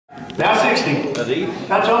Now 60. That's easy.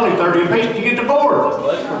 That's only 30 apiece. You get the board. Well,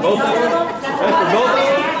 that's for both of them? That's for both of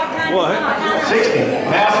them? What? 60.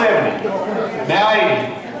 Now 70. Now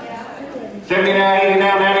 80. 70 now, 80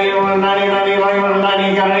 now, 90, 90, 90, 90,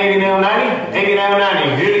 you got an 80 now, 90, 80 now,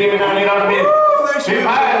 90. Here to give me $90 bid. Two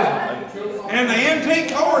pies. And the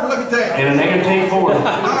antique board, look at that. And an antique Ford.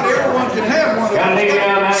 Not everyone can have one of Got an 80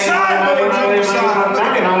 now, 90, 90, 90, 90,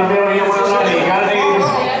 90, 90, 90, 90, you got an 80,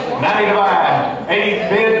 90 to buy.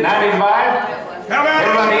 80 bid, 90 to buy. How about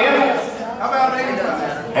Everybody in? How about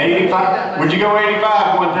 85? 85. Would you go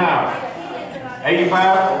 85 one time?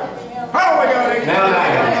 85? Oh, we got 85. Now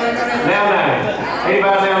 90. Now 90.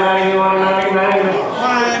 85 now 90, you want 90, 90.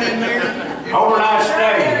 Fine in there. Overnight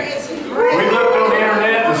stay. We looked on the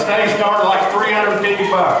internet, the stay started like $350.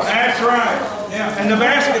 That's right. Yeah, and the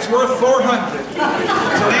basket's worth $400. It's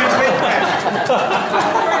an antique basket.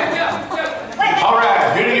 All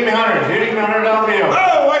right, who to give me 100? Who to give me $100 bill?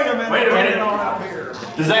 Oh, wait a minute. Wait a minute. On up here.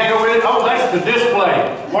 Does that go with it? Oh, that's the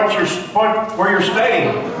display. What's your where you're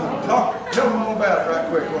staying? Tell them all about it right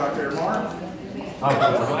quick right there, Mark.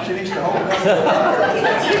 She needs to hold it up.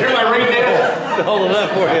 Everybody read this. Hold it up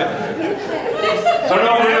for you. So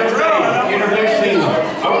no, introducing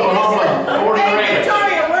Oklahoma 40 Ranch.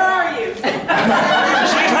 Victoria, where are you?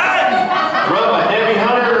 She's hiding. Run by Debbie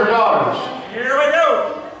Hunter or daughters. Here we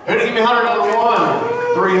go. Who to give me $100 one?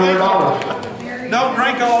 $300. Don't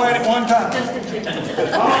drink all that at one time.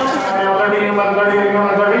 Now 30, about 30,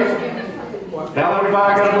 about 30. Now 35,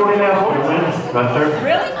 I got a 40 now, 40, man. Right there.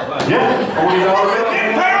 Really? Yeah, $40 bill.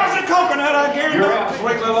 10 pounds of coconut, I guarantee. You're right.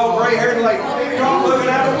 Sweet little old gray-haired lady. Don't look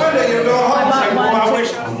out the window, you'll go home and say, boy, I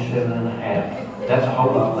wish I... 27.5. That's a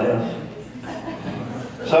whole lot less.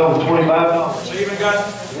 So $25. So you even got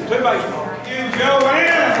 2 baseballs. You,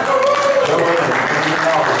 JO-ANN.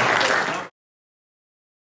 $25.